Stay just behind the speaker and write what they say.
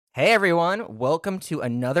Hey everyone, welcome to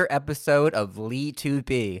another episode of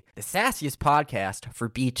Lee2B, the sassiest podcast for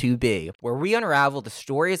B2B, where we unravel the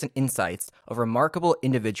stories and insights of remarkable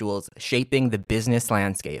individuals shaping the business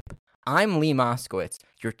landscape. I'm Lee Moskowitz,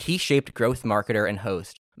 your T-shaped growth marketer and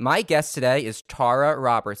host. My guest today is Tara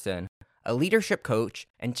Robertson, a leadership coach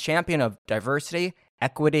and champion of diversity,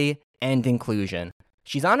 equity, and inclusion.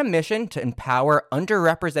 She's on a mission to empower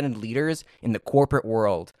underrepresented leaders in the corporate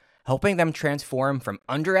world, helping them transform from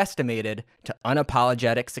underestimated to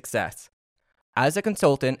unapologetic success. As a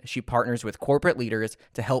consultant, she partners with corporate leaders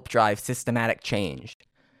to help drive systematic change.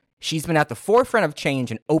 She's been at the forefront of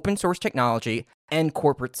change in open source technology and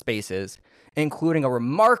corporate spaces, including a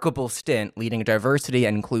remarkable stint leading diversity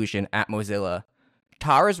and inclusion at Mozilla.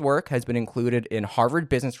 Tara's work has been included in Harvard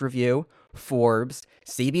Business Review, Forbes,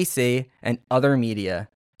 CBC, and other media.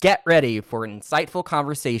 Get ready for an insightful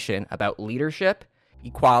conversation about leadership,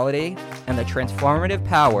 equality, and the transformative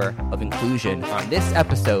power of inclusion on this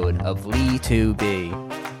episode of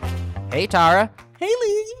Lee2B. Hey, Tara. Hey,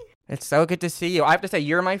 Lee. It's so good to see you. I have to say,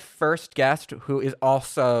 you're my first guest who is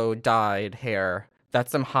also dyed hair.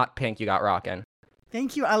 That's some hot pink you got rocking.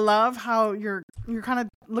 Thank you. I love how your kind of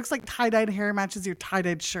looks like tie-dyed hair matches your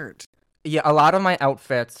tie-dyed shirt. Yeah, a lot of my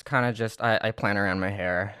outfits kind of just, I plan around my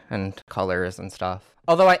hair and colors and stuff.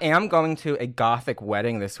 Although I am going to a gothic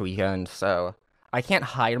wedding this weekend, so I can't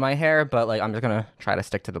hide my hair, but I'm just going to try to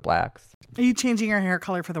stick to the blacks. Are you changing your hair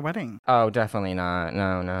color for the wedding? Oh, definitely not.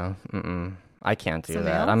 No. I can't do Something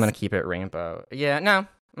that. else? I'm going to keep it rainbow. Yeah, no.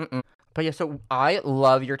 But yeah, so I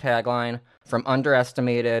love your tagline, from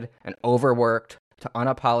underestimated and overworked to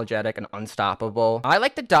unapologetic and unstoppable. I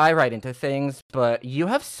like to dive right into things, but you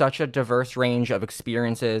have such a diverse range of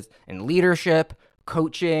experiences in leadership,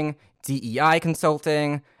 coaching, DEI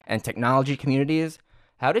consulting, and technology communities.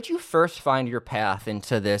 How did you first find your path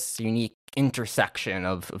into this unique intersection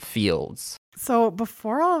of fields? So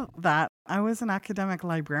before all that, I was an academic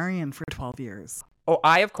librarian for 12 years. Oh,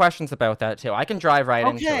 I have questions about that too. I can drive right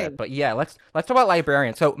into it. But yeah, let's talk about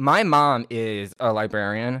librarians. So my mom is a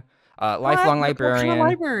librarian, lifelong librarian. What kind of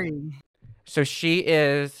library? So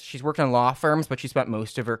she's worked in law firms, but she spent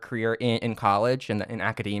most of her career in college and in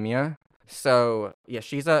academia. So yeah,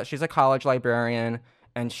 she's a college librarian.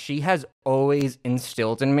 And she has always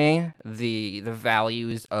instilled in me the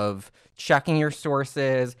values of checking your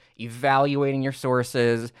sources, evaluating your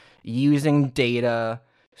sources, using data.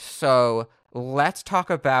 So let's talk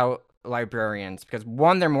about librarians, because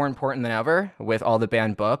one, they're more important than ever with all the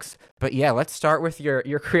banned books. But yeah, let's start with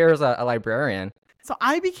your career as a librarian. So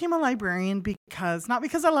I became a librarian not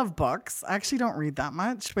because I love books. I actually don't read that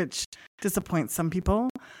much, which disappoints some people.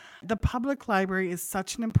 The public library is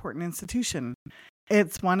such an important institution.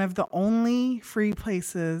 It's one of the only free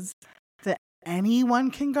places that anyone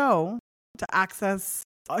can go to access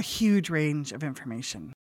a huge range of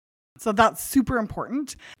information. So that's super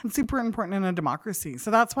important and super important in a democracy. So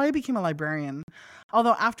that's why I became a librarian.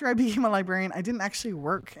 Although after I became a librarian, I didn't actually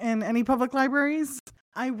work in any public libraries.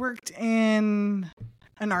 I worked in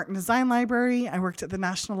an art and design library. I worked at the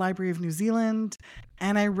National Library of New Zealand,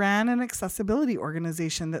 and I ran an accessibility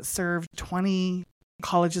organization that served 20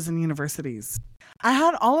 colleges and universities. I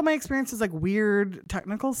had all of my experiences like weird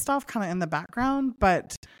technical stuff kind of in the background,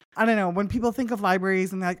 but I don't know, when people think of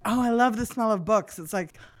libraries and they're like, oh, I love the smell of books, it's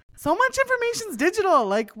like, so much information's digital,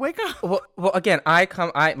 like wake up. Well, again,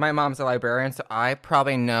 my mom's a librarian, so I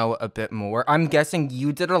probably know a bit more. I'm guessing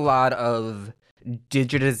you did a lot of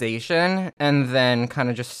digitization and then kind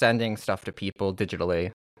of just sending stuff to people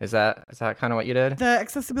digitally. Is that kind of what you did? The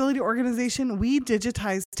accessibility organization, we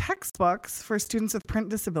digitized textbooks for students with print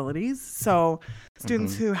disabilities. So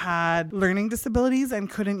students who had learning disabilities and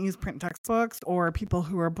couldn't use print textbooks, or people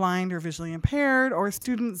who are blind or visually impaired, or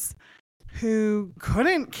students who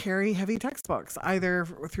couldn't carry heavy textbooks, either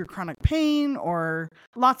through chronic pain or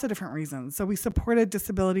lots of different reasons. So we supported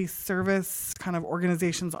disability service kind of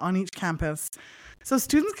organizations on each campus, so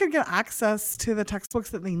students could get access to the textbooks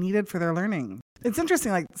that they needed for their learning. It's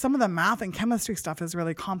interesting, like some of the math and chemistry stuff is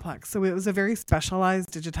really complex. So it was a very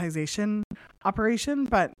specialized digitization operation.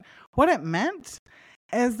 But what it meant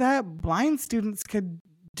is that blind students could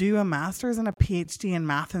do a master's and a PhD in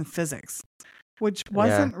math and physics, which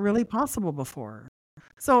wasn't really possible before.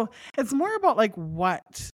 So it's more about like what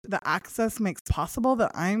the access makes possible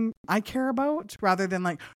that I care about, rather than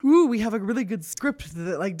like, ooh, we have a really good script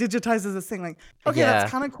that like digitizes this thing. Like, okay, that's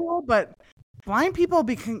kind of cool, but blind people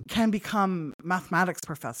can become mathematics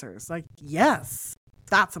professors. Like, yes,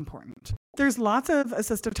 that's important. There's lots of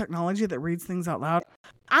assistive technology that reads things out loud.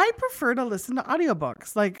 I prefer to listen to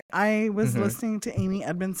audiobooks. Like I was listening to Amy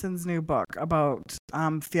Edmondson's new book about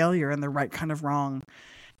failure and the right kind of wrong.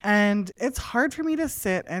 And it's hard for me to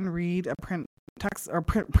sit and read a print text or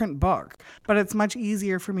print book, but it's much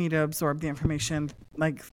easier for me to absorb the information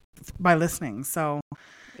like by listening. So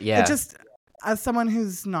Yeah. it just, as someone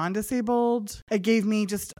who's non-disabled, it gave me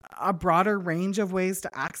just a broader range of ways to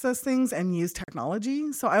access things and use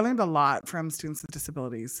technology. So I learned a lot from students with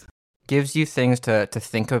disabilities. Gives you things to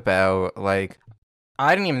think about. Like,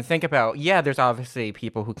 I didn't even think about, there's obviously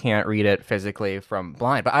people who can't read it physically from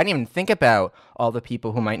blind, but I didn't even think about all the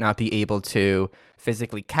people who might not be able to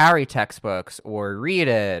physically carry textbooks or read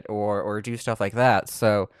it or do stuff like that.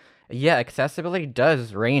 So yeah, accessibility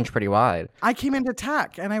does range pretty wide. I came into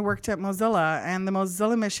tech and I worked at Mozilla, and the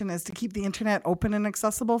Mozilla mission is to keep the internet open and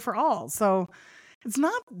accessible for all. So it's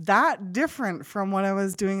not that different from what I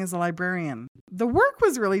was doing as a librarian. The work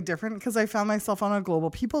was really different because I found myself on a global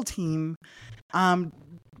people team,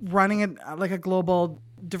 running a global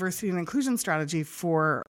diversity and inclusion strategy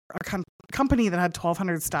for a company that had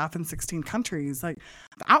 1,200 staff in 16 countries. Like,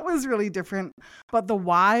 that was really different. But the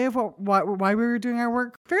why of why we were doing our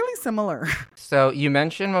work, fairly similar. So you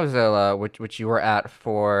mentioned Mozilla, which you were at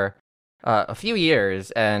for a few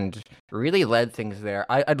years and really led things there.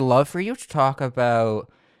 I'd love for you to talk about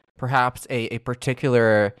perhaps a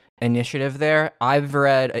particular initiative there. I've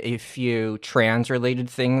read a few trans-related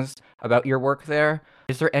things about your work there.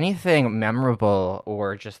 Is there anything memorable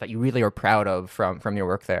or just that you really are proud of from your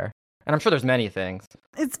work there? And I'm sure there's many things.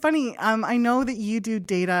 It's funny. I know that you do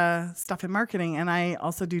data stuff in marketing, and I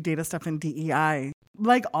also do data stuff in DEI.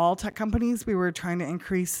 Like all tech companies, we were trying to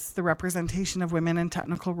increase the representation of women in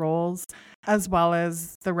technical roles, as well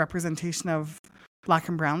as the representation of Black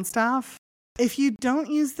and Brown staff. If you don't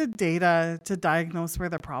use the data to diagnose where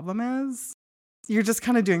the problem is, you're just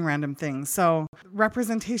kind of doing random things. So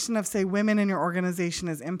representation of, say, women in your organization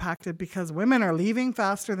is impacted because women are leaving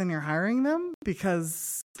faster than you're hiring them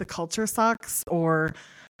because the culture sucks, or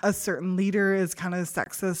a certain leader is kind of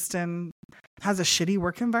sexist and has a shitty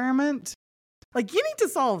work environment. Like, you need to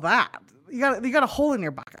solve that. You got a hole in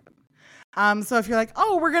your bucket. So if you're like,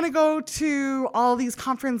 oh, we're going to go to all these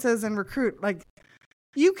conferences and recruit, like,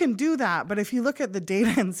 you can do that. But if you look at the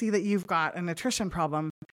data and see that you've got an attrition problem,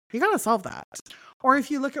 you got to solve that. Or if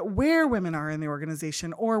you look at where women are in the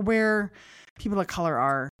organization or where people of color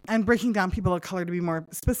are, and breaking down people of color to be more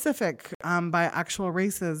specific by actual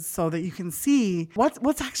races so that you can see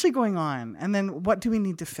what's actually going on. And then what do we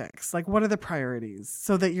need to fix? Like, what are the priorities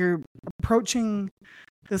so that you're approaching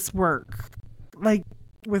this work like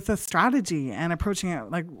with a strategy and approaching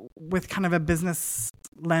it like with kind of a business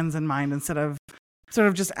lens in mind instead of sort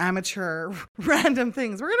of just amateur random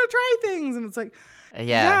things. We're going to try things. And it's like,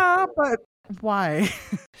 yeah, but why?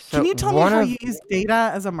 So can you tell me how you use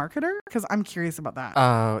data as a marketer? Because I'm curious about that.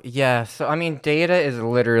 Oh, yeah. So, I mean, data is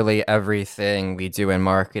literally everything we do in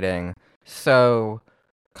marketing. So,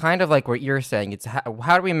 kind of like what you're saying, it's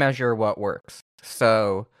how do we measure what works?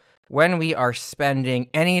 So, when we are spending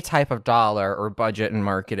any type of dollar or budget in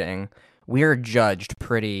marketing, we're judged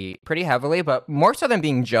pretty heavily, but more so than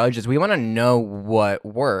being judged is we want to know what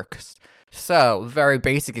works. So, very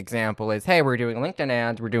basic example is, hey, we're doing LinkedIn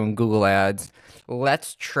ads, we're doing Google ads.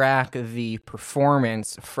 Let's track the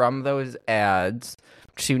performance from those ads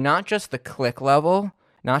to not just the click level,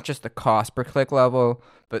 not just the cost per click level,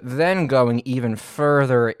 but then going even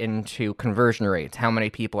further into conversion rates, how many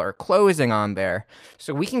people are closing on there.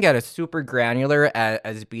 So we can get a super granular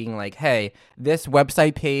as being like, hey, this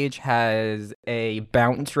website page has a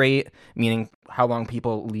bounce rate, meaning how long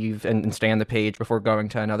people leave and stay on the page before going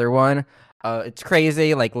to another one. It's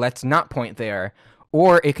crazy, like, let's not point there.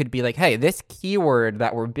 Or it could be like, hey, this keyword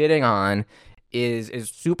that we're bidding on is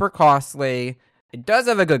super costly. It does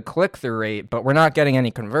have a good click-through rate, but we're not getting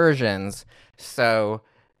any conversions. So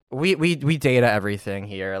we data everything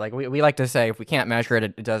here. Like, we like to say, if we can't measure it,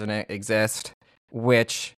 it doesn't exist,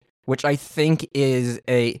 which I think is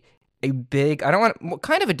a big,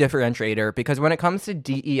 kind of a differentiator, because when it comes to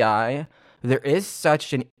DEI, there is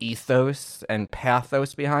such an ethos and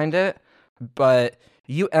pathos behind it, but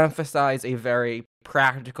you emphasize a very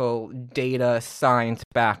practical data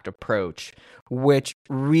science-backed approach, which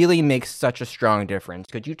really makes such a strong difference.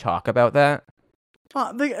 Could you talk about that?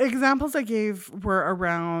 Well, the examples I gave were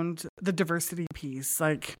around the diversity piece,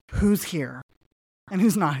 like who's here and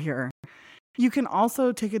who's not here. You can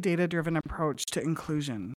also take a data-driven approach to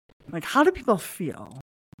inclusion. Like, how do people feel?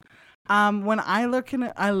 When I look in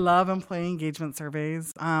it, I love employee engagement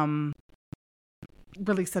surveys.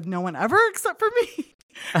 Really said no one ever except for me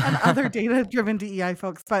and other data-driven DEI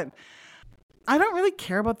folks. But I don't really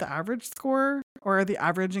care about the average score or the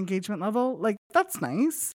average engagement level. Like, that's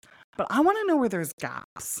nice. But I want to know where there's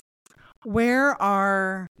gaps. Where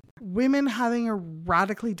are women having a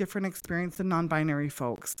radically different experience than non-binary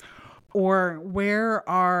folks? Or where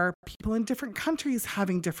are people in different countries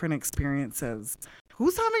having different experiences?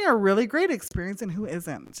 Who's having a really great experience and who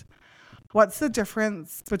isn't? What's the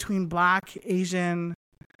difference between Black, Asian,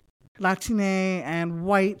 Latine, and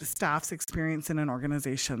white staff's experience in an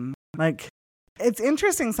organization? Like, it's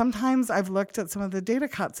interesting. Sometimes I've looked at some of the data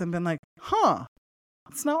cuts and been like,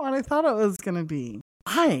 it's not what I thought it was going to be.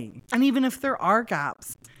 Why? And even if there are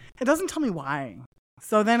gaps, it doesn't tell me why.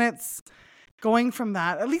 So then it's going from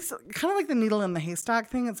that, at least kind of like the needle in the haystack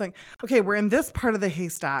thing. It's like, okay, we're in this part of the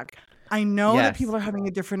haystack. I know that people are having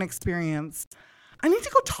a different experience. I need to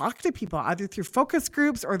go talk to people either through focus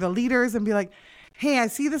groups or the leaders and be like, hey, I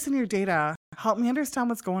see this in your data. Help me understand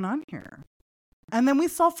what's going on here. And then we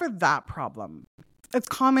solve for that problem. It's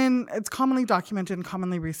commonly documented and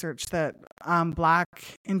commonly researched that Black,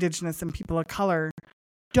 Indigenous, and people of color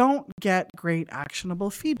don't get great actionable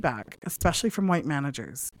feedback, especially from white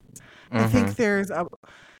managers. I think there's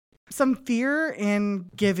some fear in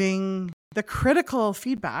giving the critical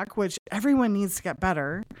feedback, which everyone needs to get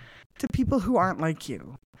better, to people who aren't like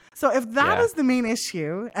you. So if that is the main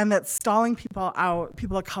issue and that's stalling people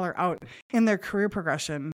of color out in their career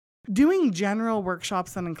progression, doing general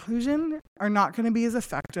workshops on inclusion are not going to be as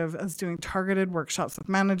effective as doing targeted workshops with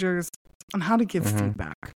managers on how to give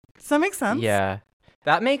feedback. Does that make sense? Yeah.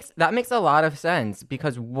 That makes a lot of sense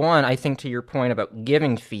because, one, I think to your point about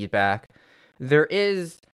giving feedback, there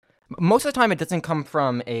is, most of the time it doesn't come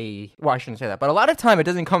from I shouldn't say that, but a lot of time it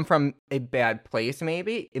doesn't come from a bad place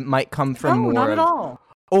maybe. It might come from more not at all.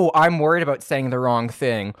 Oh, I'm worried about saying the wrong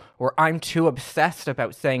thing, or I'm too obsessed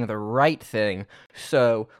about saying the right thing.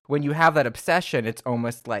 So when you have that obsession, it's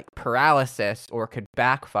almost like paralysis or could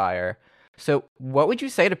backfire. So what would you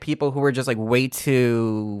say to people who are just like way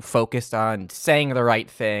too focused on saying the right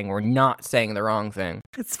thing or not saying the wrong thing?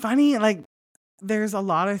 It's funny, like there's a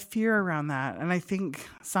lot of fear around that. And I think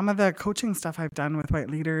some of the coaching stuff I've done with white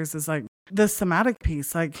leaders is like the somatic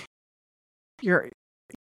piece, like you're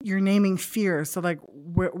naming fear. So like,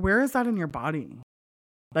 where is that in your body?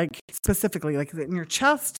 Like specifically, like is it in your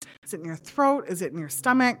chest? Is it in your throat? Is it in your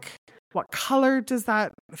stomach? What color does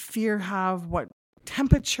that fear have? What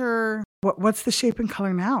temperature? What's the shape and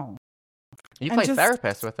color now? You play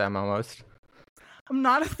therapist with them almost. I'm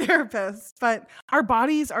not a therapist, but our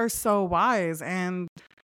bodies are so wise. And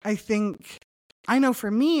I think, I know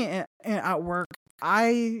for me at work,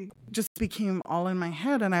 I just became all in my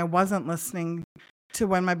head and I wasn't listening to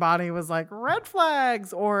when my body was like red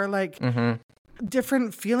flags or like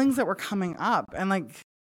different feelings that were coming up. And like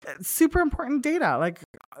super important data, like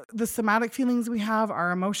the somatic feelings we have,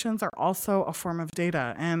 our emotions are also a form of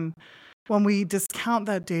data. And when we discount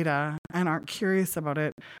that data and aren't curious about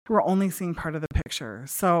it, we're only seeing part of the picture.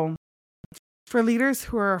 So for leaders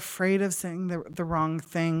who are afraid of saying the wrong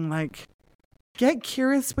thing, like get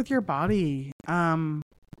curious with your body.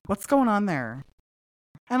 What's going on there?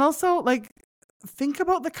 And also like think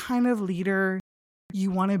about the kind of leader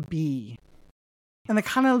you want to be and the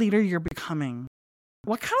kind of leader you're becoming.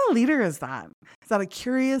 What kind of leader is that? Is that a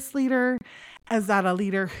curious leader? Is that a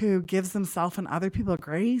leader who gives himself and other people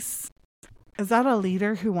grace? Is that a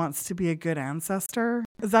leader who wants to be a good ancestor?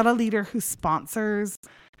 Is that a leader who sponsors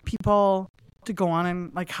people to go on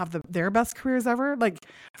and like have their best careers ever? Like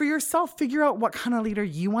for yourself, figure out what kind of leader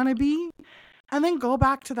you want to be and then go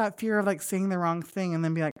back to that fear of like saying the wrong thing and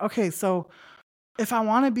then be like, okay, so if I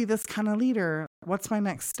want to be this kind of leader, what's my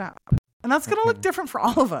next step? And that's going to look different for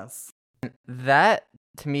all of us. That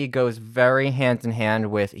to me goes very hand in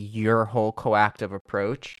hand with your whole coactive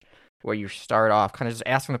approach, where you start off kind of just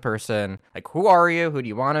asking the person, like, who are you? Who do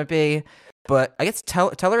you want to be? But I guess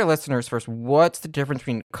tell our listeners first, what's the difference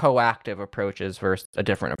between coactive approaches versus a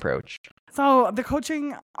different approach? So the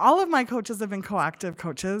coaching, all of my coaches have been coactive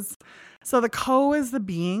coaches. So the co is the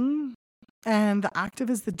being and the active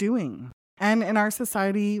is the doing. And in our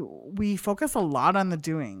society, we focus a lot on the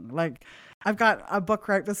doing. Like I've got a book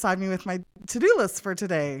right beside me with my to-do list for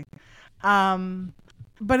today.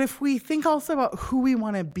 But if we think also about who we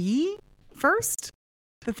want to be first,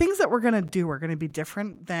 the things that we're going to do are going to be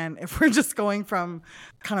different than if we're just going from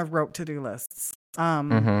kind of rote to-do lists.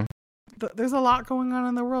 There's a lot going on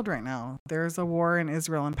in the world right now. There's a war in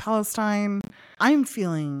Israel and Palestine. I'm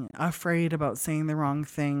feeling afraid about saying the wrong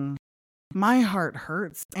thing. My heart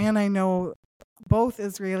hurts. And I know both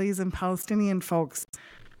Israelis and Palestinian folks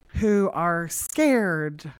who are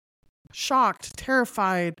scared, shocked,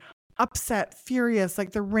 terrified, upset, furious,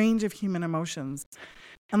 like the range of human emotions.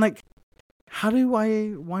 And like, how do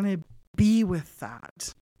I want to be with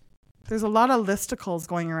that? There's a lot of listicles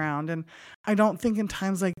going around. And I don't think in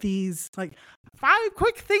times like these, like 5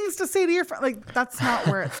 quick things to say to your friend, like that's not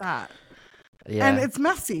where it's at. Yeah. And it's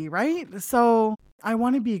messy, right? So I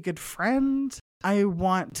want to be a good friend. I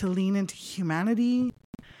want to lean into humanity.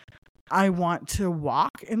 I want to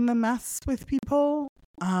walk in the mess with people.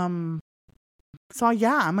 So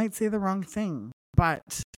yeah, I might say the wrong thing,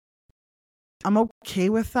 but I'm okay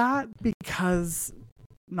with that because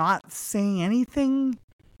not saying anything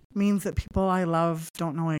means that people I love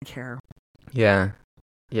don't know I care. Yeah.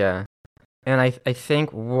 Yeah. And I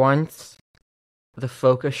think once the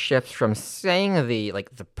focus shifts from saying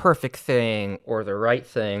the perfect thing or the right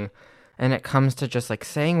thing, and it comes to just like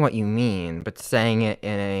saying what you mean, but saying it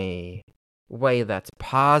in a way that's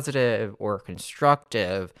positive or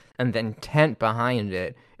constructive, and the intent behind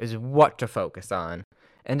it is what to focus on.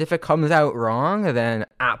 And if it comes out wrong, then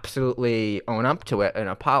absolutely own up to it and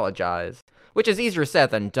apologize, which is easier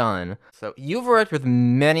said than done. So you've worked with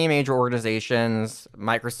many major organizations,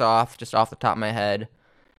 Microsoft, just off the top of my head.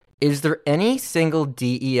 Is there any single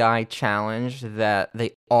DEI challenge that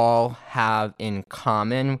they all have in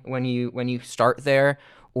common when you start there,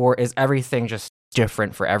 or is everything just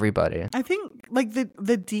different for everybody? I think like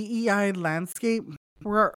the DEI landscape,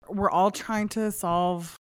 we're all trying to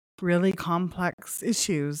solve really complex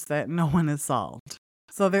issues that no one has solved.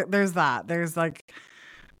 So there's that. There's like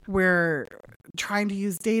we're trying to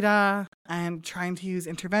use data and trying to use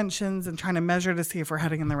interventions and trying to measure to see if we're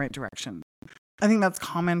heading in the right direction. I think that's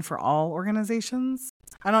common for all organizations.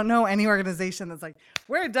 I don't know any organization that's like,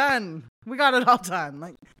 we're done. We got it all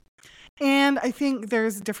done. And I think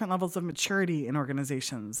there's different levels of maturity in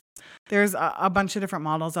organizations. There's a bunch of different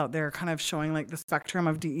models out there kind of showing like the spectrum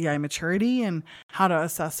of DEI maturity and how to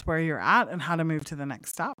assess where you're at and how to move to the next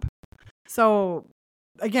step. So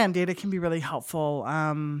again, data can be really helpful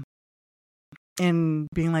in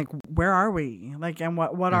being like, where are we? Like, and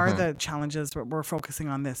what are the challenges that we're focusing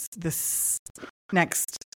on this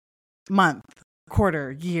next month,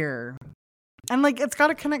 quarter, year? And like, it's got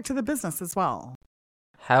to connect to the business as well.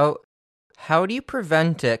 How do you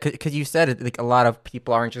prevent it? Because you said it, like a lot of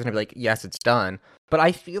people aren't just gonna be like, yes, it's done. But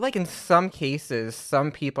I feel like in some cases,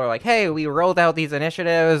 some people are like, hey, we rolled out these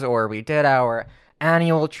initiatives or we did our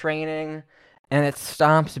annual training, and it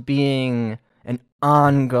stops being an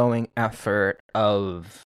ongoing effort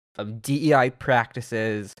of DEI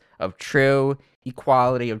practices, of true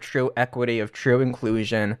equality, of true equity, of true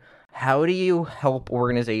inclusion. How do you help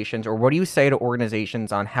organizations, or what do you say to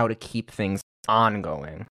organizations on how to keep things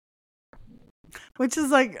ongoing? Which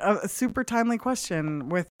is like a super timely question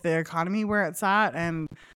with the economy where it's at and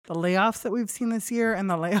the layoffs that we've seen this year and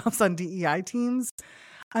the layoffs on DEI teams.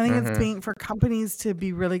 I think it's being for companies to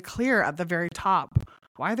be really clear at the very top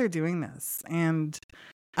why they're doing this. And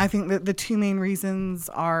I think that the two main reasons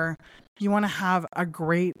are you want to have a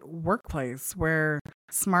great workplace where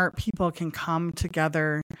smart people can come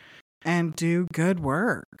together and do good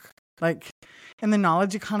work. Like in the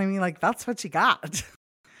knowledge economy, like that's what you got.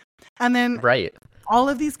 And then right. All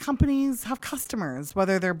of these companies have customers,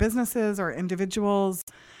 whether they're businesses or individuals,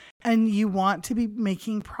 and you want to be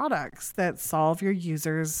making products that solve your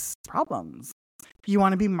users' problems. You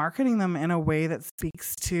want to be marketing them in a way that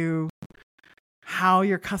speaks to how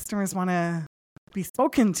your customers want to be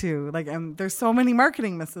spoken to. Like, and there's so many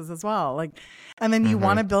marketing misses as well. Like, and then you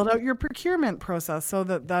want to build out your procurement process so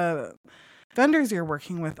that the vendors you're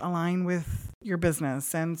working with align with your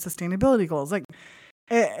business and sustainability goals. Like,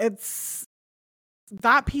 it's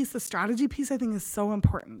that piece, the strategy piece, I think is so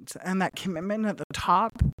important. And that commitment at the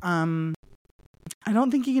top, I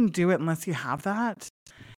don't think you can do it unless you have that.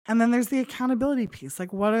 And then there's the accountability piece.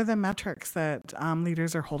 Like, what are the metrics that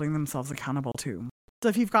leaders are holding themselves accountable to? So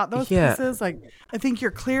if you've got those pieces, like, I think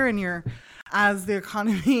you're clear and you're, as the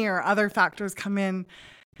economy or other factors come in,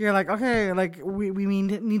 you're like, okay, like we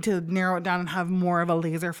need to narrow it down and have more of a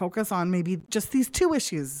laser focus on maybe just these 2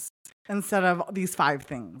 issues instead of these 5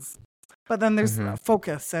 things. But then there's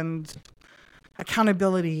focus and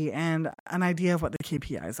accountability and an idea of what the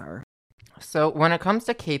KPIs are. So when it comes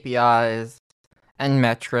to KPIs and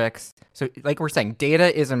metrics, so like we're saying,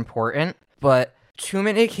 data is important, but too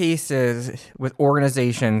many cases with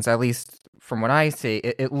organizations, at least from what I see,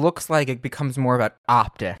 it looks like it becomes more about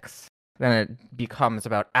optics than it becomes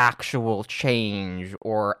about actual change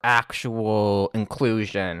or actual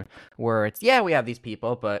inclusion, where it's, yeah, we have these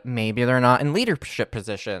people, but maybe they're not in leadership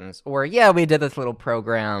positions, or yeah, we did this little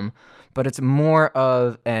program, but it's more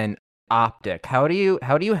of an optic. How do you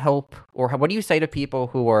help, or what do you say to people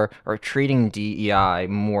who are treating DEI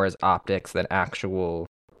more as optics than actual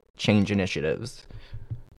change initiatives?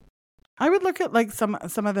 I would look at like some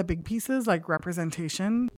of the big pieces like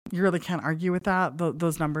representation. You really can't argue with that.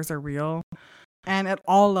 Those numbers are real. And at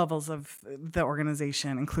all levels of the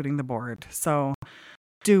organization, including the board. So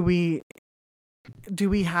do we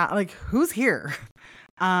have, like, who's here?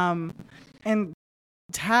 And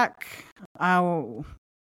tech, in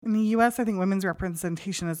the US, I think women's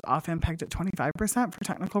representation is often pegged at 25% for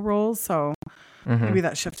technical roles. So maybe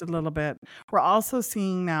that shifted a little bit. We're also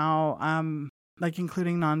seeing now, like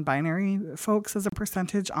including non-binary folks as a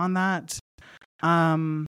percentage on that.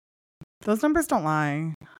 Those numbers don't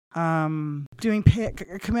lie. Doing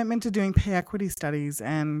commitment to doing pay equity studies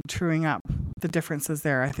and truing up the differences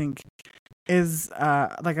there, I think, is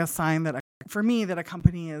like a sign that for me that a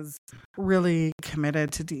company is really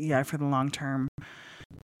committed to DEI for the long term,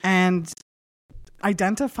 and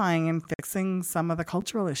identifying and fixing some of the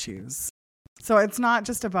cultural issues. So it's not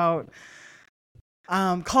just about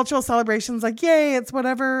cultural celebrations like, yay, it's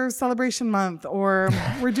whatever celebration month, or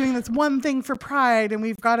we're doing this one thing for Pride and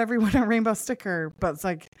we've got everyone a rainbow sticker. But it's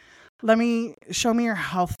like, show me your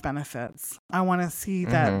health benefits. I want to see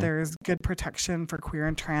that there's good protection for queer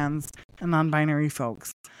and trans and non-binary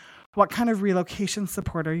folks. What kind of relocation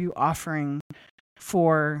support are you offering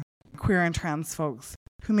for queer and trans folks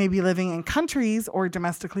who may be living in countries or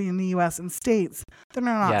domestically in the US and states that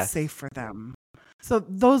are not safe for them? So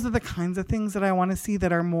those are the kinds of things that I want to see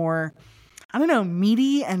that are more, I don't know,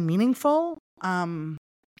 meaty and meaningful.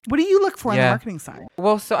 What do you look for on the marketing side?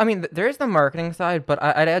 Well, so, I mean, there is the marketing side, but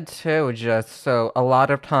I'd add too, just so a lot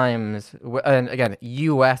of times, and again,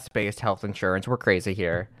 US-based health insurance, we're crazy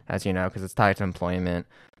here, as you know, because it's tied to employment.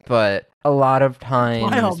 But a lot of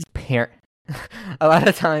times,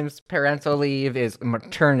 parental leave is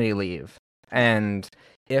maternity leave. And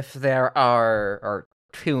if there are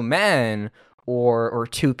two men or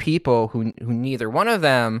two people who neither one of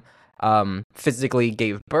them physically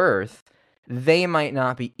gave birth, they might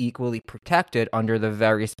not be equally protected under the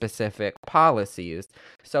very specific policies.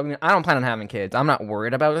 So, I mean, I don't plan on having kids. I'm not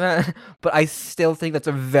worried about that. But I still think that's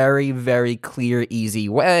a very, very clear, easy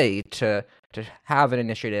way to have an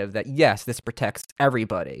initiative that, yes, this protects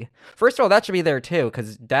everybody. First of all, that should be there too,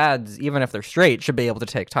 because dads, even if they're straight, should be able to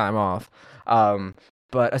take time off.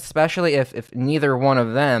 But especially if neither one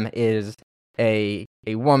of them is a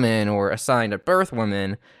woman or assigned a birth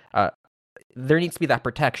woman, there needs to be that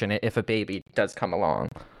protection if a baby does come along.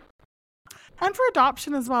 And for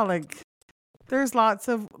adoption as well, like there's lots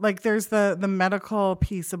of, like, there's the medical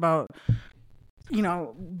piece about, you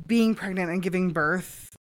know, being pregnant and giving birth,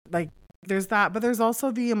 like there's that, but there's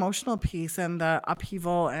also the emotional piece and the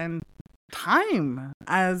upheaval and time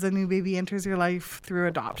as a new baby enters your life through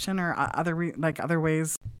adoption or other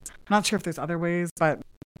ways. I'm not sure if there's other ways, but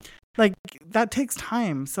like that takes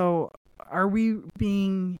time. So are we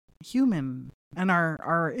being human? And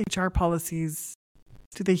our HR policies,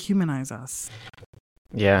 do they humanize us?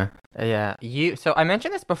 Yeah. So I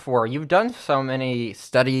mentioned this before. You've done so many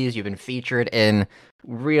studies. You've been featured in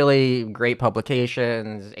really great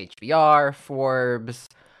publications, HBR, Forbes.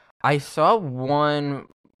 I saw one,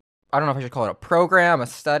 I don't know if I should call it a program, a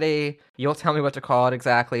study. You'll tell me what to call it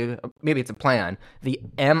exactly. Maybe it's a plan. The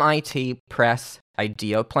MIT Press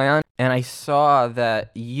Idea Plan. And I saw that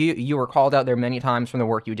you were called out there many times from the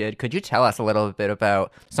work you did. Could you tell us a little bit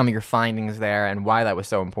about some of your findings there and why that was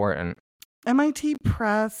so important? MIT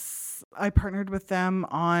Press, I partnered with them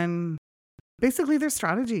on basically their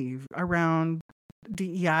strategy around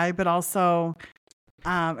DEI, but also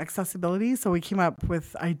accessibility. So we came up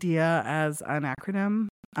with IDEA as an acronym.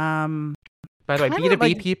 By the way,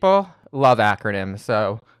 B2B people love acronyms,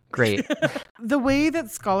 so great. The way that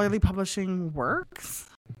scholarly publishing works,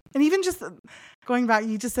 and even just going back,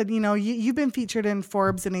 you just said, you know, you've been featured in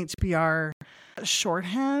Forbes and HBR.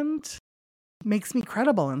 Shorthand makes me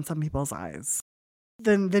credible in some people's eyes.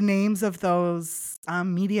 The names of those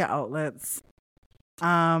media outlets,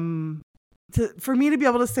 for me to be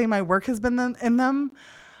able to say my work has been in them,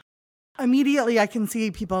 immediately I can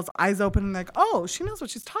see people's eyes open and like, oh, she knows what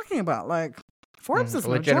she's talking about. Like, Forbes is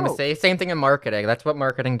legitimacy. No joke. Same thing in marketing. That's what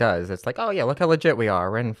marketing does. It's like, oh yeah, look how legit we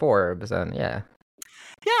are. We're in Forbes, and yeah.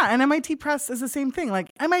 Yeah, and MIT Press is the same thing. Like,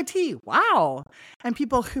 MIT, wow. And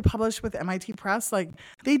people who publish with MIT Press, like,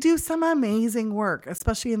 they do some amazing work,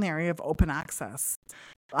 especially in the area of open access,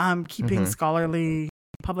 keeping scholarly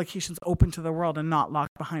publications open to the world and not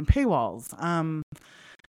locked behind paywalls.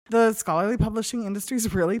 The scholarly publishing industry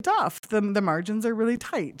is really tough. The margins are really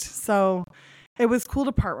tight. So it was cool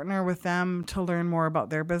to partner with them to learn more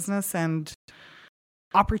about their business and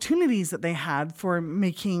opportunities that they had for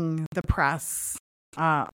making the press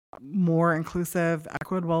more inclusive,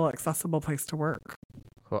 equitable, accessible place to work.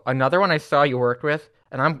 Cool. Another one I saw you worked with,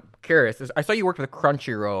 and I'm Curious. I saw you worked with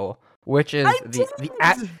Crunchyroll, which is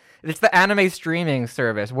I it's the anime streaming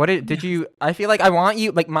service. What did you? I feel like I want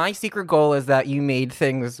you. Like my secret goal is that you made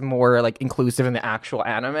things more like inclusive in the actual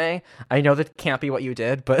anime. I know that can't be what you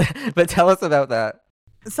did, but tell us about that.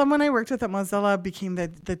 Someone I worked with at Mozilla became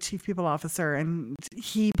the chief people officer, and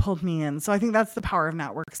he pulled me in. So I think that's the power of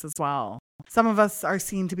networks as well. Some of us are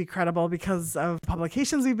seen to be credible because of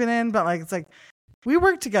publications we've been in, but like it's like we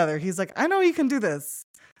work together. He's like, I know you can do this.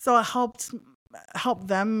 So it helped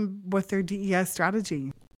them with their DEI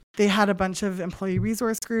strategy. They had a bunch of employee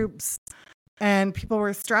resource groups and people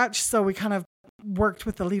were stretched. So we kind of worked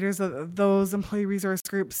with the leaders of those employee resource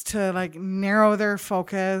groups to like narrow their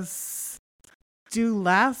focus, do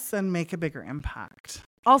less and make a bigger impact.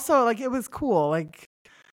 Also, like it was cool. Like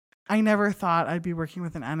I never thought I'd be working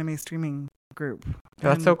with an anime streaming group.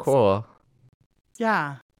 That's so cool.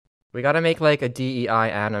 Yeah. We got to make like a DEI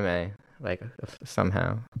anime, like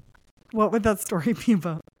somehow. What would that story be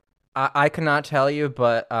about? I cannot tell you,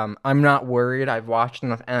 but I'm not worried. I've watched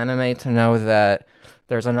enough anime to know that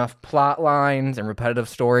there's enough plot lines and repetitive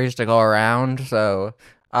stories to go around, so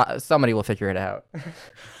somebody will figure it out.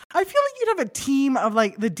 I feel like you'd have a team of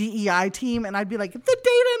like the DEI team, and I'd be like, the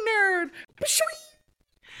data nerd!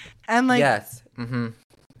 And like, yes. Mm-hmm.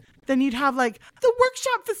 Then you'd have like the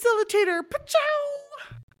workshop facilitator.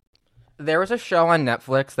 There was a show on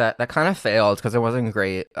Netflix that kind of failed because it wasn't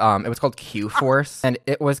great. It was called Q Force, and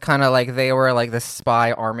it was kind of like they were like this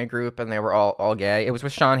spy army group, and they were all gay. It was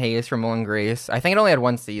with Sean Hayes from Will and Grace. I think it only had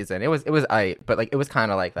one season. It was but like it was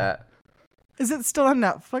kind of like that. Is it still on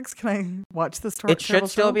Netflix? Can I watch this? It should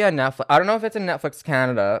still be on Netflix. I don't know if it's in Netflix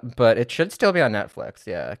Canada, but it should still be on Netflix.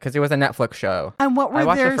 Yeah, because it was a Netflix show. And what were I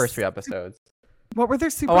watched the first 3 episodes. What were their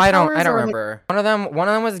superpowers? Oh, I don't remember. Like... One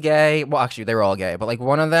of them was gay. Well, actually, they were all gay, but like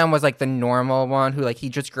one of them was like the normal one who like he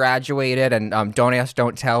just graduated and Don't Ask,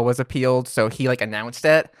 Don't Tell was appealed, so he like announced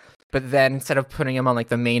it. But then instead of putting him on like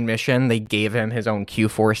the main mission, they gave him his own Q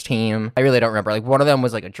Force team. I really don't remember. Like one of them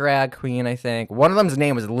was like a drag queen, I think. One of them's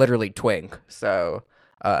name was literally Twink. So,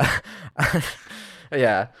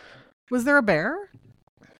 yeah. Was there a bear?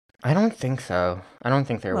 I don't think so. I don't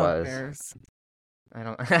think there was. Bears. I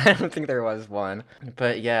don't think there was one.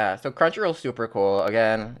 But yeah, so Crunchyroll's super cool.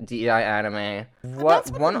 Again, DEI anime. That's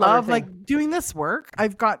what I love, like doing this work.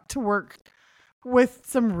 I've got to work with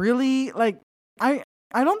some really like I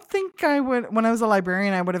don't think I would when I was a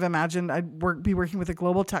librarian I would have imagined I'd be working with a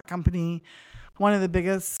global tech company, one of the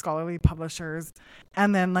biggest scholarly publishers,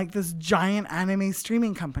 and then like this giant anime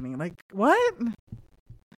streaming company. Like what?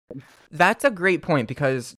 That's a great point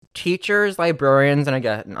because teachers, librarians, and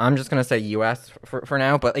again, I'm just going to say U.S. for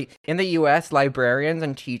now, but like in the U.S., librarians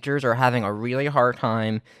and teachers are having a really hard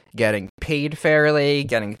time getting paid fairly,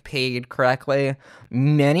 getting paid correctly.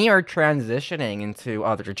 Many are transitioning into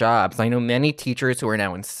other jobs. I know many teachers who are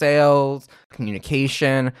now in sales,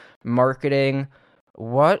 communication, marketing.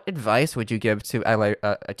 What advice would you give to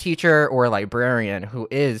a teacher or a librarian who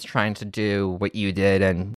is trying to do what you did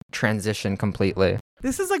and transition completely?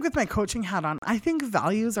 This is like with my coaching hat on. I think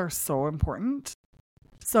values are so important.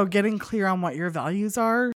 So getting clear on what your values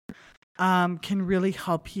are can really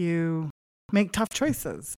help you make tough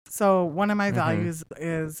choices. So one of my values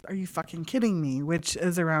is, are you fucking kidding me? Which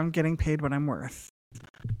is around getting paid what I'm worth.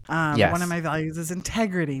 Yes. One of my values is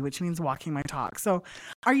integrity, which means walking my talk. So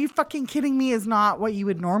are you fucking kidding me is not what you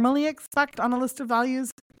would normally expect on a list of values.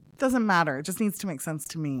 Doesn't matter. It just needs to make sense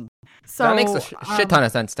to me. So that makes a shit ton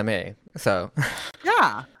of sense to me. So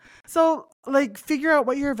yeah. So like figure out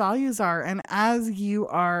what your values are. And as you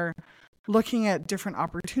are looking at different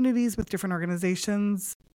opportunities with different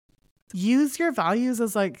organizations, use your values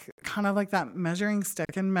as like kind of like that measuring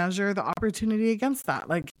stick and measure the opportunity against that.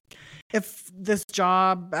 Like if this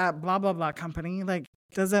job at blah, blah, blah company, like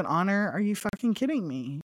does it honor, are you fucking kidding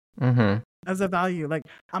me? Mm-hmm. As a value, like,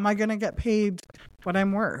 am I going to get paid what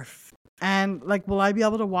I'm worth? And like, will I be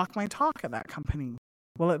able to walk my talk at that company?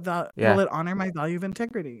 Will it honor my value of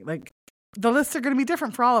integrity? Like the lists are going to be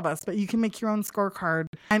different for all of us, but you can make your own scorecard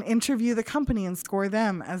and interview the company and score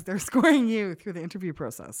them as they're scoring you through the interview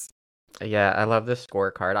process. Yeah, I love this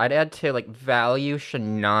scorecard. I'd add to like value should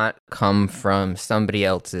not come from somebody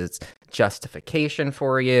else's justification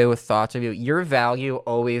for you, thoughts of you. Your value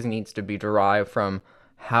always needs to be derived from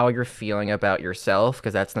how you're feeling about yourself,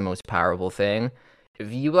 because that's the most powerful thing.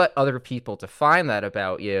 If you let other people define that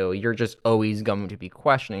about you, you're just always going to be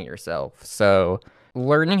questioning yourself. So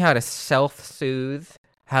learning how to self-soothe,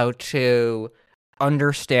 how to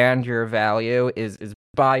understand your value is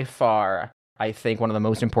by far, I think, one of the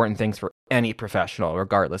most important things for any professional,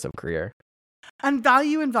 regardless of career. And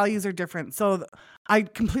value and values are different. So I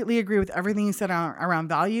completely agree with everything you said around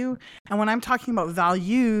value. And when I'm talking about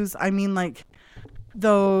values, I mean like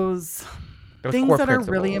those things that are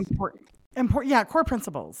really important. Yeah, core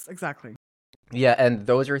principles. Exactly. Yeah, and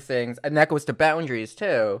those are things, and that goes to boundaries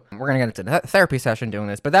too. We're going to get into the therapy session doing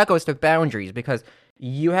this, but that goes to boundaries because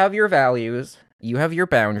you have your values, you have your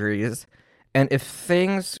boundaries, and if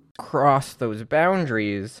things cross those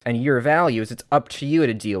boundaries and your values, it's up to you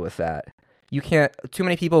to deal with that. You can't, too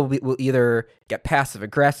many people will either get passive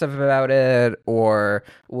aggressive about it or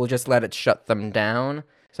will just let it shut them down.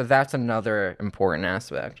 So that's another important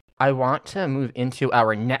aspect. I want to move into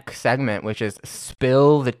our next segment, which is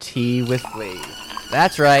Spill the Tea with Lee.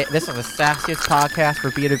 That's right. This is the sassiest podcast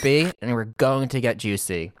for B2B, and we're going to get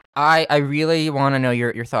juicy. I really want to know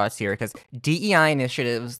your thoughts here, because DEI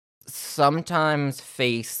initiatives sometimes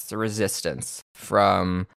face resistance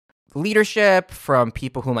from leadership, from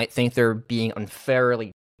people who might think they're being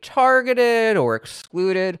unfairly targeted or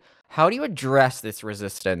excluded. How do you address this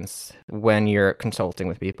resistance when you're consulting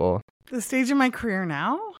with people? The stage of my career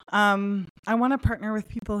now, I want to partner with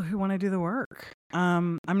people who want to do the work.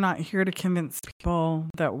 I'm not here to convince people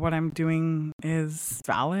that what I'm doing is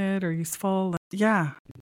valid or useful. Yeah,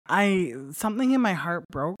 something in my heart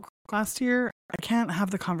broke last year. I can't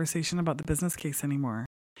have the conversation about the business case anymore.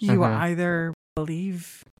 You either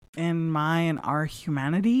believe in my and our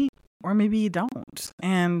humanity, or maybe you don't.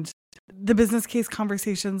 And the business case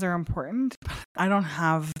conversations are important, but I don't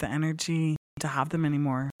have the energy to have them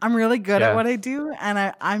anymore. I'm really good at what I do,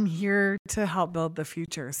 and I'm here to help build the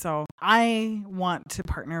future. So I want to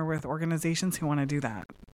partner with organizations who want to do that.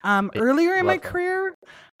 Earlier in my career,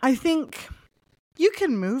 I think you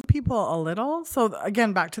can move people a little. So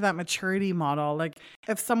again, back to that maturity model. Like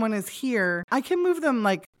if someone is here, I can move them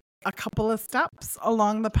like a couple of steps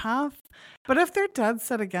along the path. But if they're dead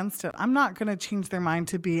set against it, I'm not going to change their mind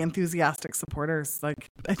to be enthusiastic supporters. Like,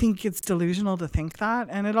 I think it's delusional to think that.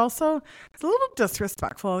 And it's a little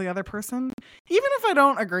disrespectful of the other person. Even if I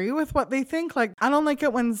don't agree with what they think, like, I don't like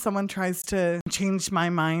it when someone tries to change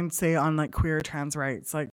my mind, say on like queer or trans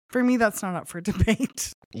rights. Like, for me, that's not up for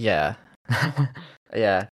debate. Yeah.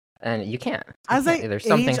 Yeah. And you can't. As I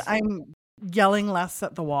age, I'm yelling less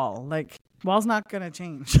at the wall. Like, wall's not going to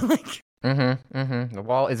change. Like, The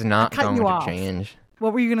wall is not going to change.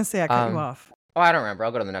 What were you going to say? I cut you off. Oh, I don't remember.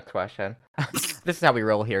 I'll go to the next question. This is how we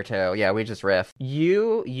roll here, too. Yeah, we just riff.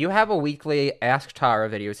 You have a weekly Ask Tara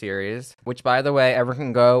video series, which, by the way, everyone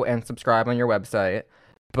can go and subscribe on your website.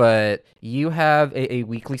 But you have a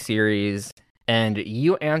weekly series, and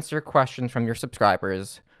you answer questions from your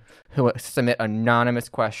subscribers who submit anonymous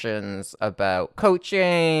questions about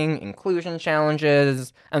coaching, inclusion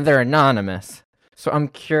challenges, and they're anonymous. So I'm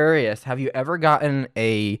curious, have you ever gotten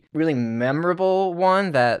a really memorable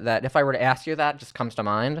one that if I were to ask you that just comes to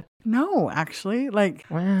mind? No, actually. Like,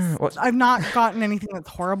 wow. I've not gotten anything that's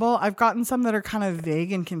horrible. I've gotten some that are kind of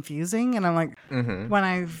vague and confusing. And I'm like, when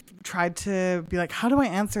I've tried to be like, how do I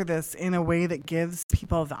answer this in a way that gives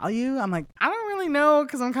people value? I'm like, I don't really know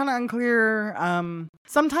because I'm kind of unclear.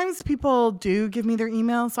 Sometimes people do give me their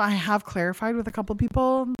email. So I have clarified with a couple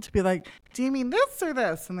people to be like, do you mean this or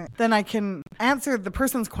this? And then I can answer the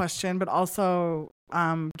person's question, but also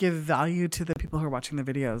give value to the people who are watching the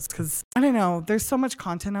videos. Because I don't know, there's so much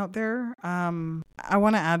content out there. I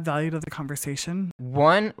want to add value to the conversation.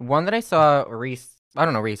 One that I saw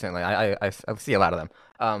recently. I see a lot of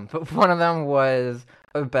them. But one of them was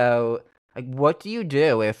about like, what do you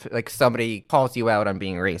do if like somebody calls you out on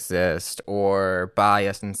being racist or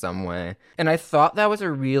biased in some way? And I thought that was a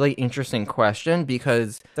really interesting question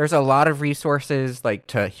because there's a lot of resources like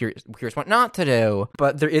to here's what not to do,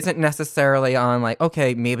 but there isn't necessarily on like,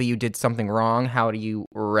 okay, maybe you did something wrong. How do you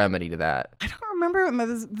remedy that? I don't remember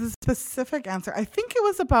the specific answer. I think it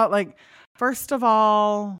was about like, first of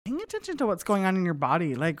all, paying attention to what's going on in your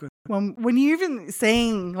body. Like when you're even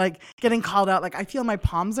saying like getting called out, like I feel my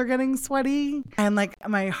palms are getting sweaty and like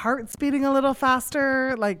my heart's beating a little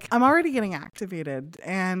faster. Like I'm already getting activated.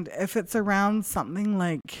 And if it's around something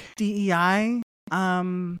like DEI,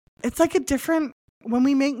 it's like a different, when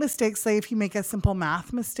we make mistakes, say if you make a simple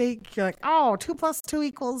math mistake, you're like, oh, 2 +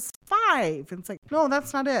 2 = 5. And it's like, no,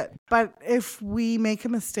 that's not it. But if we make a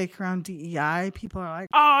mistake around DEI, people are like,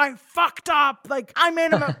 oh, I fucked up. Like I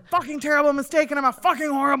made a fucking terrible mistake and I'm a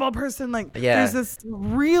fucking horrible person. Like there's this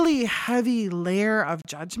really heavy layer of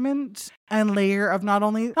judgment and layer of not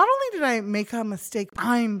only did I make a mistake,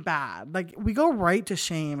 I'm bad. Like we go right to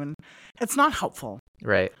shame and it's not helpful.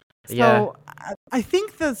 Right. So I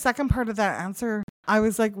think the second part of that answer, I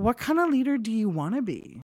was like, what kind of leader do you want to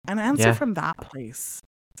be? And answer from that place.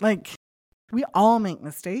 Like, we all make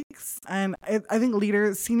mistakes. And I think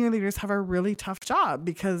senior leaders have a really tough job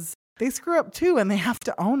because they screw up too, and they have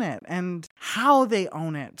to own it. And how they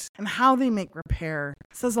own it and how they make repair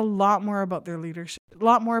says a lot more about their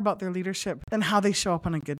leadership than how they show up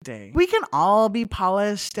on a good day. We can all be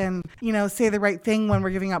polished and, say the right thing when we're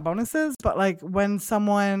giving out bonuses, but like when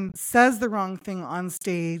someone says the wrong thing on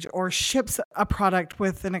stage or ships a product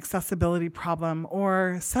with an accessibility problem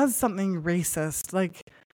or says something racist, like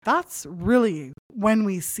that's really when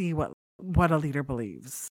we see what a leader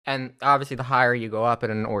believes. And obviously, the higher you go up in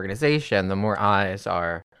an organization, the more eyes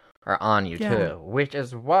are on you too, which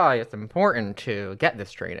is why it's important to get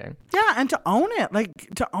this training. Yeah, and to own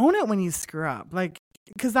it, when you screw up, like,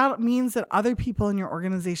 because that means that other people in your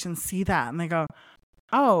organization see that and they go,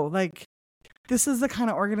 oh, like, this is the kind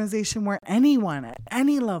of organization where anyone at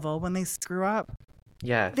any level, when they screw up,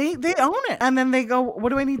 yeah, they own it. And then they go, what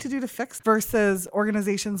do I need to do to fix? Versus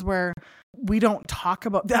organizations where we don't talk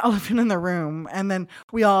about the elephant in the room and then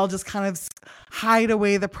we all just kind of hide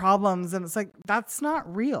away the problems. And it's like, that's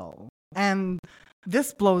not real. And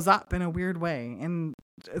this blows up in a weird way and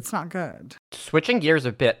it's not good. Switching gears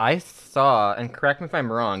a bit, I saw, and correct me if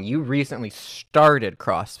I'm wrong, you recently started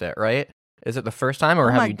CrossFit, right? Is it the first time or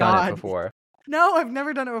have you done it before? No, I've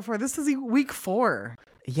never done it before. This is week 4.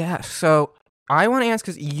 Yeah, so I want to ask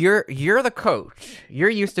because you're the coach. You're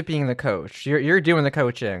used to being the coach. You're doing the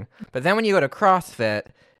coaching. But then when you go to CrossFit,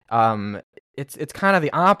 it's kind of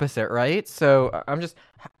the opposite, right? So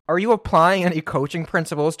are you applying any coaching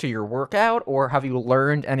principles to your workout, or have you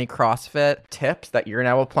learned any CrossFit tips that you're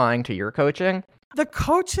now applying to your coaching? The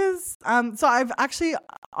coaches, so I've actually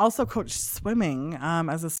also coached swimming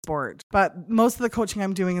as a sport, but most of the coaching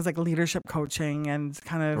I'm doing is like leadership coaching and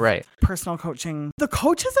kind of personal coaching. The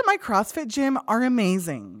coaches at my CrossFit gym are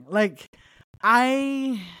amazing. Like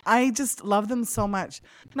I just love them so much.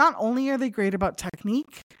 Not only are they great about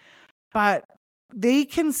technique, but they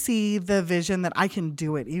can see the vision that I can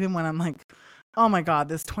do it even when I'm like, oh my God,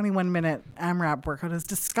 this 21-minute AMRAP workout is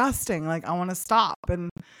disgusting. Like I want to stop. And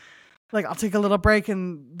like, I'll take a little break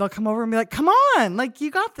and they'll come over and be like, come on, like,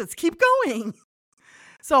 you got this, keep going.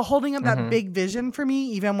 So holding up that big vision for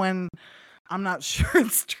me, even when I'm not sure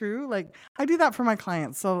it's true, like I do that for my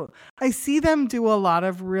clients. So I see them do a lot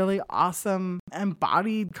of really awesome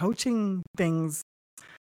embodied coaching things,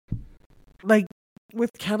 like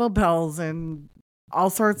with kettlebells and all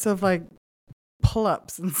sorts of like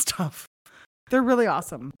pull-ups and stuff. They're really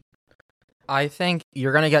awesome. I think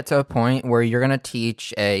you're going to get to a point where you're going to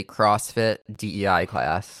teach a CrossFit DEI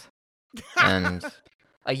class. And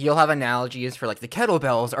like you'll have analogies for like the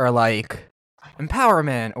kettlebells are like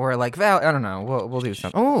empowerment or like I don't know. We'll do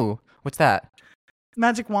something. Oh, what's that?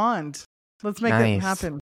 Magic wand. Let's make it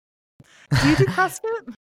happen. Do you do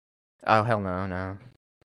CrossFit? Oh, hell no.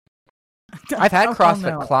 I've had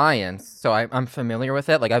CrossFit clients, so I'm familiar with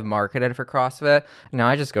it. Like I've marketed for CrossFit. No,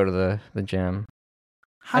 I just go to the gym.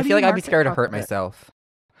 I feel like I'd be scared to hurt myself.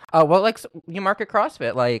 Oh, well, like you market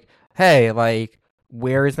CrossFit, like, hey, like,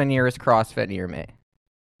 where is the nearest CrossFit near me?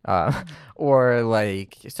 Or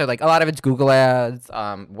like, so like a lot of it's Google ads,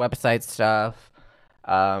 website stuff.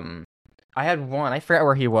 I had one, I forgot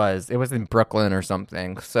where he was. It was in Brooklyn or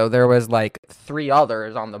something. So there was like 3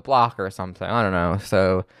 others on the block or something. I don't know.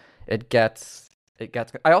 So it gets.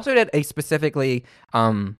 I also did a specifically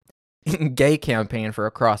gay campaign for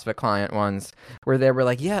a CrossFit client once where they were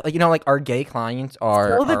like, yeah, like, like our gay clients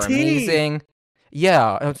are amazing.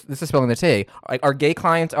 Yeah, this is spilling the tea. Like our gay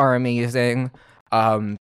clients are amazing.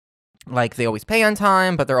 Like they always pay on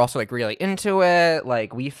time, but they're also like really into it.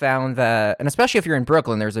 Like we found that, and especially if you're in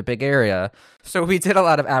Brooklyn, there's a big area. So we did a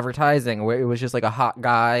lot of advertising where it was just like a hot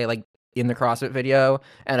guy like in the CrossFit video,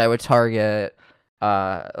 and I would target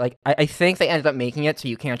like I think they ended up making it so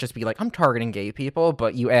you can't just be like, I'm targeting gay people,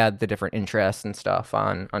 but you add the different interests and stuff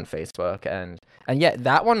on Facebook, and yeah,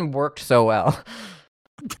 that one worked so well.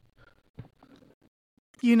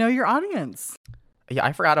 You know your audience. Yeah,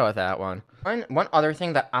 I forgot about that one. One other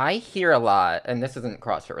thing that I hear a lot, and this isn't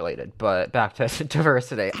CrossFit related, but back to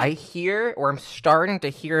diversity, I hear, or I'm starting to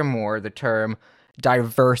hear more, the term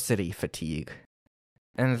diversity fatigue.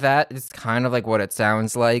 And that is kind of like what it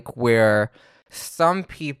sounds like, where some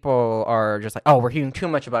people are just like, oh, we're hearing too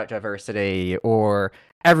much about diversity, or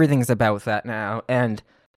everything's about that now, and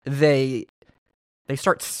they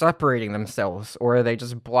start separating themselves, or they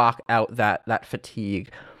just block out that fatigue.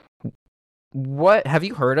 What have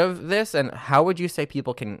you heard of this, and how would you say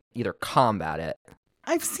people can either combat it?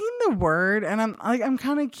 I've seen the word, and I'm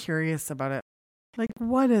kind of curious about it. Like,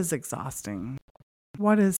 what is exhausting?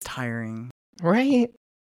 What is tiring? Right?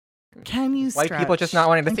 Can you stretch? White people just not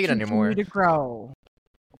wanting to see it anymore. To grow.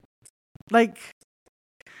 Like,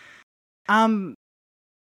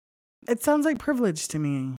 it sounds like privilege to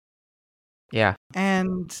me. Yeah.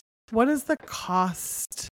 And what is the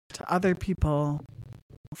cost to other people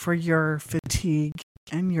for your fatigue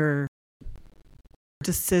and your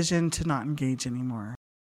decision to not engage anymore?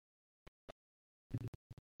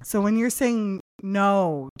 So when you're saying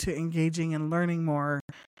no to engaging and learning more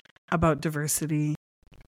about diversity,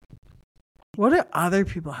 what are other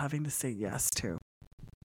people having to say yes to?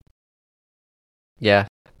 Yeah.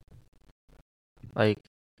 Like,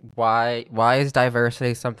 why is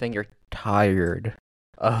diversity something you're tired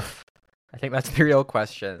of? I think that's the real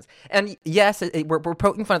questions. And yes, we're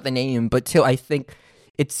poking fun at the name, but too, I think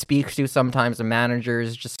it speaks to sometimes the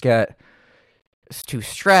managers just get too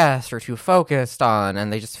stressed or too focused on,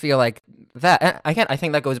 and they just feel like that. I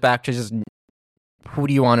think that goes back to just who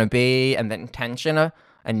do you want to be and the intention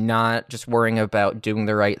and not just worrying about doing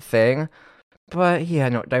the right thing. But yeah,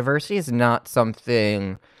 no, diversity is not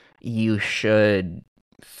something you should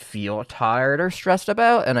feel tired or stressed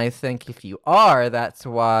about. And I think if you are, that's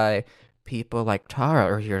why people like Tara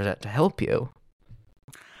are here to help you.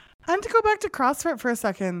 And to go back to CrossFit for a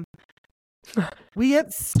second, we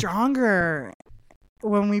get stronger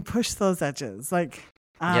when we push those edges. Like,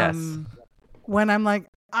 Yes. when I'm like,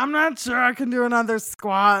 I'm not sure I can do another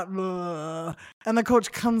squat. Blah. And the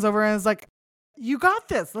coach comes over and is like, you got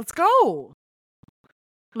this. Let's go.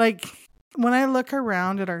 Like, when I look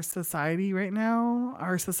around at our society right now,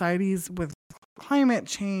 our societies with climate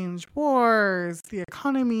change, wars, the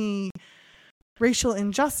economy, racial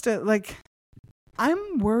injustice, like,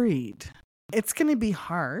 I'm worried. It's going to be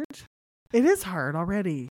hard. It is hard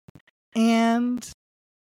already. And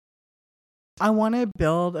I want to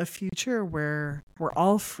build a future where we're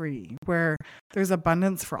all free, where there's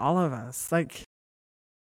abundance for all of us. Like,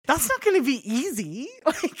 that's not going to be easy.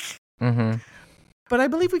 Like, but I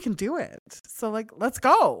believe we can do it. So, like, let's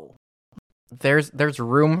go. There's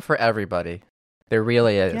room for everybody. There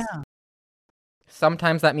really is. Yeah.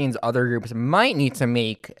 Sometimes that means other groups might need to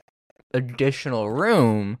make additional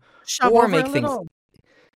room Shove or over make a things little.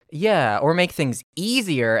 or make things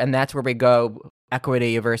easier, and that's where we go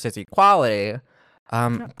equity versus equality.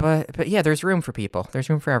 But yeah, there's room for people. There's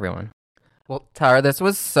room for everyone. Well, Tara, this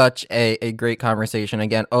was such a great conversation.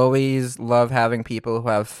 Again, always love having people who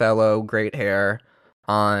have fellow great hair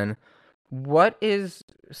on.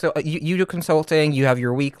 So you do consulting, you have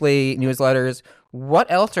your weekly newsletters.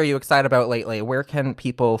 What else are you excited about lately? Where can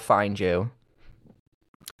people find you?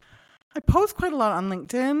 I post quite a lot on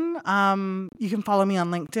LinkedIn. You can follow me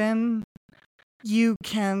on LinkedIn. You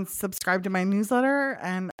can subscribe to my newsletter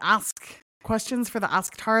and ask questions for the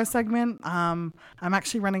Ask Tara segment. I'm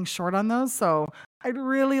actually running short on those, so I'd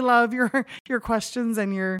really love your questions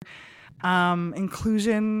and your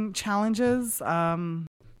inclusion challenges.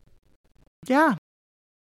 Yeah.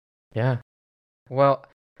 Well,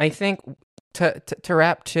 I think to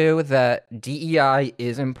wrap too, that DEI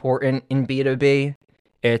is important in B2B.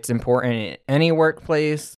 It's important in any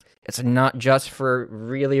workplace. It's not just for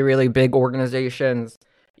really, really big organizations.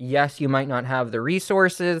 Yes, you might not have the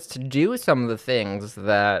resources to do some of the things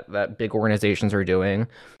that big organizations are doing,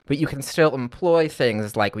 but you can still employ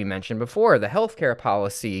things like we mentioned before, the healthcare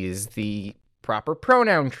policies, the proper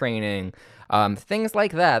pronoun training, things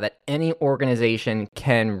like that any organization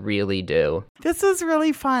can really do. This is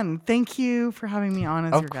really fun. Thank you for having me on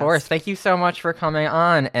as your guest. Of course. Thank you so much for coming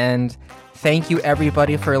on. And thank you,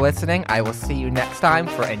 everybody, for listening. I will see you next time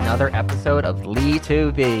for another episode of Lee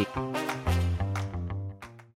 2B.